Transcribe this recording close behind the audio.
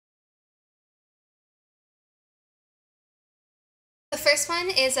first one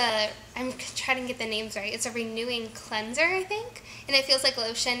is I'm trying to get the names right. It's a renewing cleanser, I think. And it feels like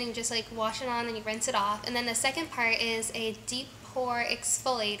lotion, and you just like wash it on and you rinse it off. And then the second part is a deep pore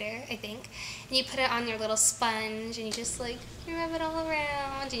exfoliator, I think. And you put it on your little sponge and you just like, you rub it all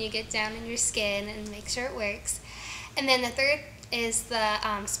around and you get down in your skin and make sure it works. And then the third is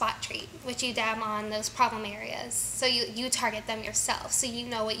the spot treat, which you dab on those problem areas. So you target them yourself, so you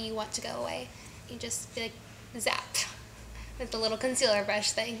know what you want to go away. You just be like, zap, with the little concealer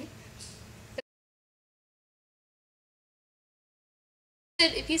brush thing.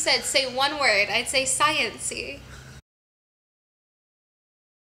 If you said, say one word, I'd say sciencey.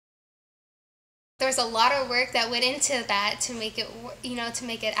 There's a lot of work that went into that to make it, to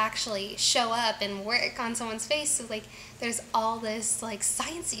make it actually show up and work on someone's face. So like, there's all this like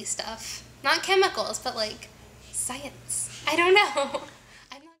sciencey stuff, not chemicals, but like science. I don't know.